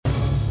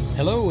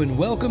Hello and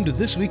welcome to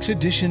this week's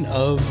edition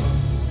of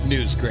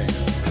Newsgram.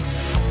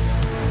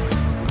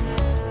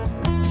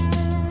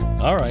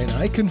 Alright,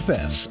 I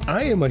confess,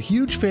 I am a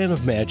huge fan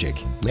of magic.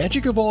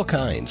 Magic of all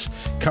kinds.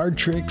 Card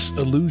tricks,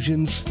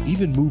 illusions,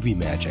 even movie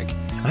magic.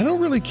 I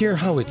don't really care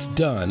how it's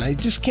done, I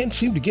just can't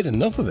seem to get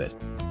enough of it.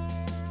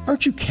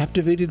 Aren't you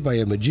captivated by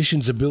a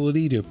magician's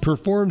ability to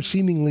perform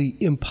seemingly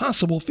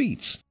impossible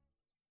feats?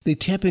 They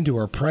tap into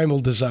our primal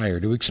desire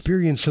to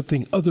experience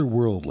something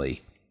otherworldly.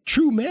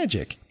 True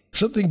magic.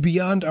 Something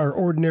beyond our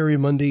ordinary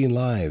mundane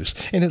lives,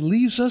 and it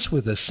leaves us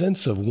with a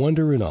sense of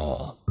wonder and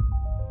awe.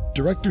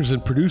 Directors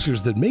and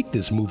producers that make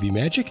this movie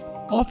magic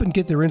often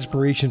get their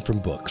inspiration from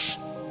books.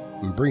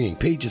 Bringing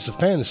pages of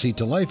fantasy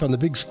to life on the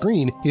big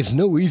screen is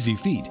no easy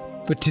feat,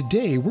 but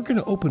today we're going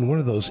to open one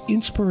of those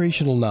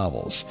inspirational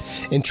novels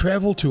and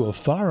travel to a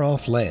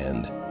far-off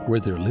land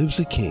where there lives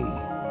a king.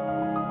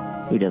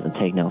 Who doesn't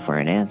take no for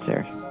an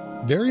answer?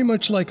 Very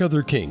much like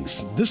other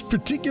kings, this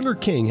particular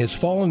king has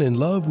fallen in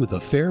love with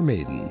a fair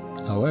maiden.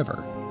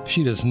 However,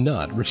 she does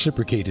not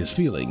reciprocate his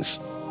feelings.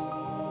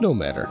 No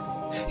matter.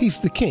 He's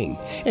the king,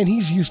 and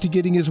he's used to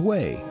getting his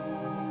way.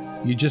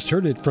 You just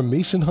heard it from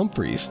Mason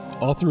Humphreys,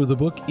 author of the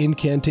book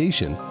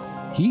Incantation.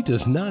 He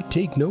does not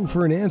take no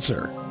for an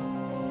answer.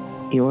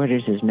 He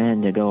orders his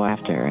men to go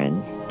after her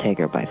and take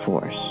her by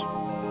force.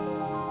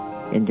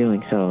 In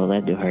doing so,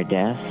 led to her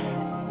death.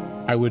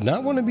 I would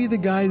not want to be the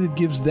guy that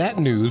gives that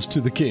news to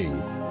the king.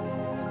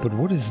 But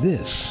what is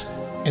this?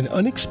 An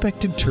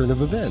unexpected turn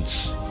of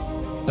events.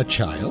 A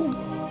child?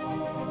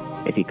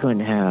 If he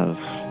couldn't have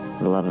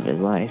the love of his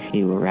life,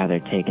 he would rather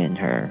take in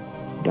her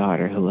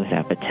daughter, who was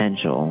at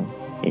potential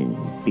in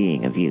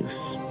being of use.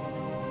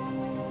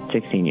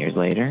 16 years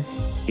later,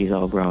 she's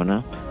all grown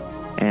up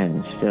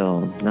and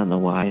still none the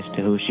wise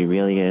to who she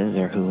really is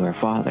or who her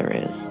father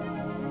is.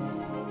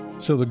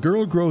 So the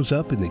girl grows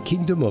up in the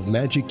kingdom of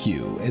Magic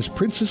Q as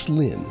Princess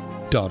Lynn,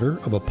 daughter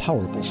of a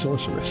powerful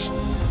sorceress.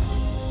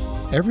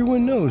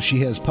 Everyone knows she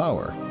has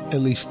power,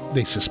 at least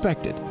they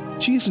suspect it.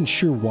 She isn't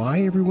sure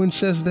why everyone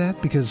says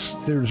that because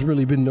there's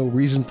really been no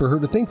reason for her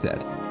to think that.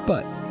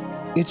 But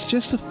it's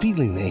just a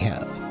feeling they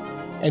have,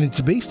 and it's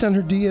based on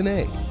her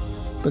DNA.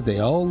 But they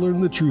all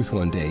learn the truth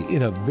one day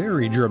in a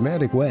very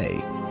dramatic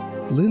way.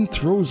 Lynn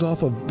throws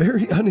off a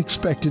very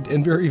unexpected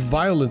and very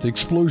violent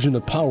explosion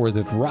of power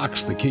that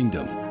rocks the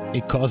kingdom.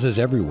 It causes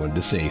everyone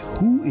to say,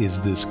 "Who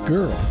is this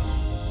girl?"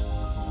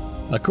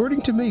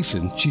 According to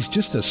Mason, she's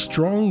just a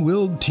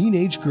strong-willed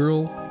teenage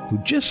girl who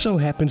just so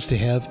happens to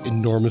have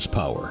enormous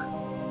power.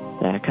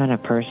 That kind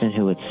of person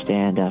who would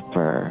stand up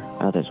for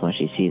others when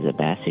she sees a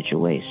bad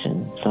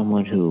situation.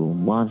 Someone who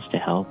wants to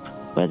help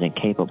but isn't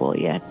capable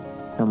yet.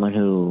 Someone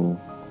who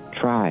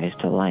tries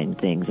to lighten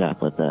things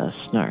up with a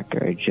snark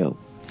or a joke.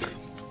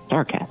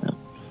 Sarcasm.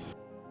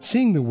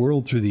 Seeing the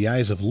world through the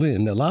eyes of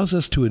Lynn allows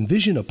us to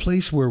envision a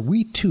place where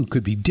we too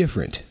could be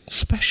different,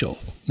 special,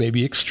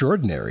 maybe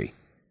extraordinary.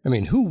 I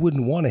mean, who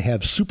wouldn't want to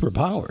have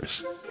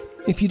superpowers?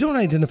 If you don't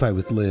identify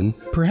with Lynn,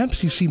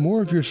 perhaps you see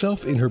more of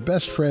yourself in her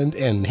best friend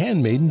and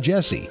handmaiden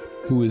Jessie,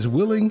 who is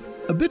willing,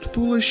 a bit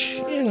foolish,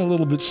 and a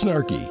little bit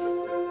snarky.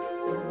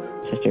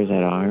 Sisters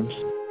at arms.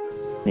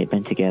 They've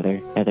been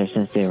together ever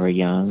since they were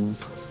young.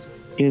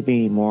 She would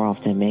be more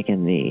often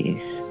making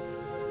these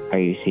 "Are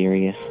you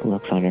serious?"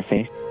 looks on her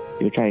face.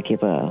 She would try to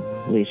keep a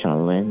leash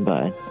on Lynn,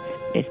 but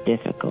it's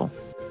difficult.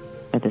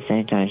 At the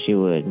same time, she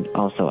would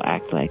also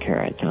act like her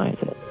at times.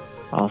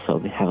 Also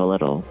have a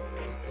little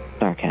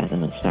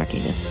sarcasm and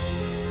snarkiness.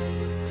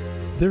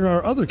 There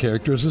are other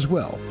characters as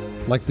well,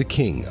 like the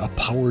King, a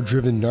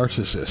power-driven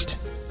narcissist,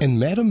 and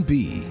Madam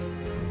B.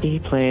 He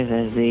plays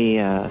as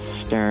the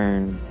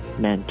stern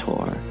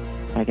mentor,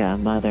 like a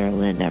mother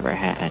Lynn never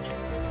had.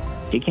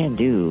 She can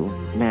do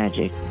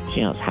magic, she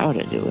knows how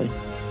to do it,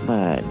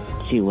 but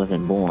she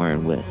wasn't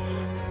born with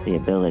the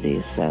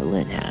abilities that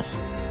Lynn has.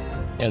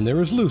 And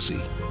there is Lucy,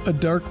 a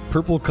dark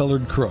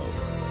purple-colored crow.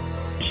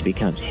 She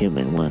becomes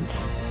human once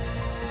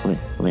when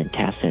Lynn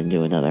taps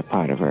into another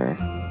part of her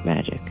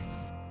magic.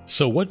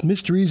 So what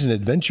mysteries and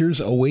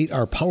adventures await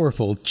our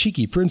powerful,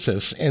 cheeky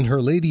princess and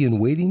her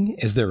lady-in-waiting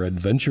as their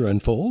adventure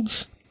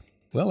unfolds?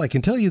 Well, I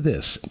can tell you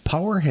this,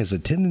 power has a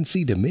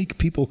tendency to make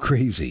people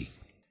crazy.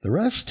 The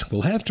rest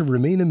will have to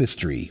remain a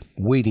mystery,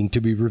 waiting to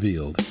be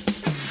revealed.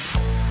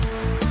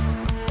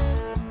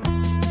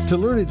 To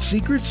learn its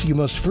secrets, you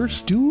must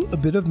first do a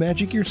bit of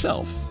magic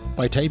yourself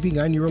by typing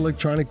on your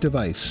electronic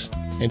device.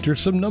 Enter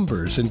some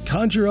numbers and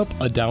conjure up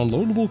a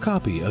downloadable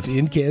copy of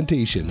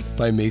Incantation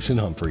by Mason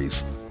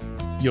Humphreys.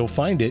 You'll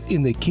find it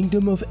in the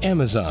kingdom of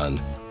Amazon,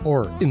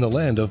 or in the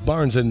land of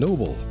Barnes &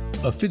 Noble,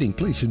 a fitting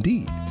place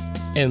indeed.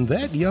 And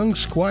that young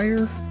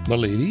squire,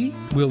 m'lady,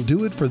 will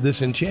do it for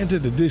this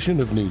enchanted edition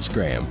of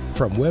Newsgram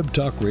from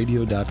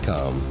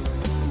webtalkradio.com.